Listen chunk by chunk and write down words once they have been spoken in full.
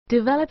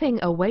Developing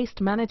a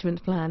waste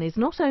management plan is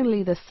not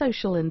only the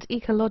social and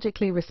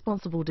ecologically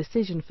responsible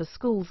decision for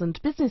schools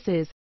and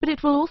businesses, but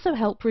it will also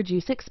help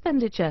reduce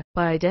expenditure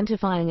by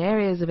identifying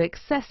areas of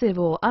excessive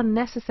or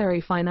unnecessary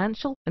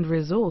financial and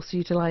resource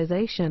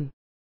utilization.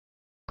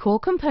 Core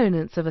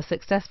components of a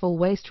successful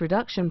waste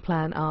reduction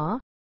plan are: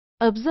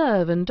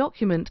 observe and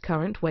document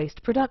current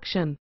waste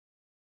production,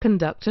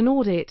 conduct an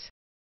audit,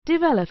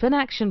 develop an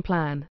action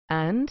plan,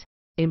 and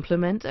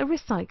implement a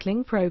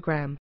recycling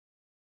program.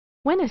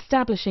 When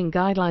establishing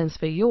guidelines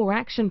for your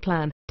action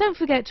plan, don't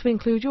forget to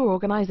include your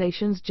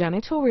organization's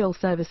janitorial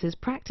services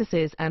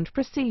practices and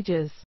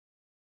procedures.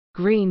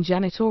 Green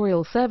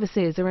janitorial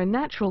services are a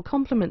natural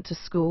complement to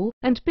school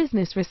and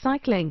business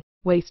recycling,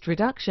 waste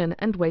reduction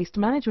and waste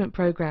management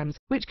programs,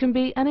 which can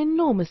be an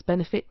enormous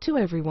benefit to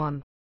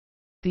everyone.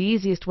 The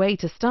easiest way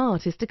to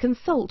start is to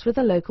consult with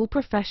a local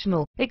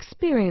professional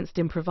experienced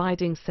in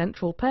providing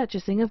central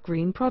purchasing of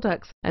green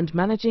products and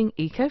managing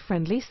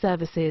eco-friendly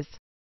services.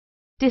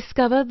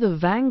 Discover the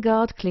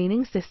Vanguard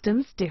Cleaning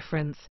Systems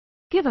difference.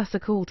 Give us a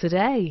call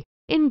today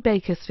in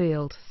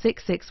Bakersfield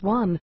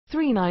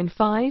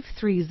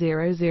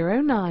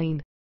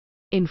 661-395-3009.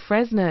 In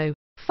Fresno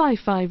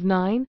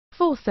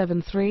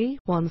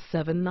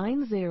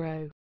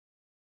 559-473-1790.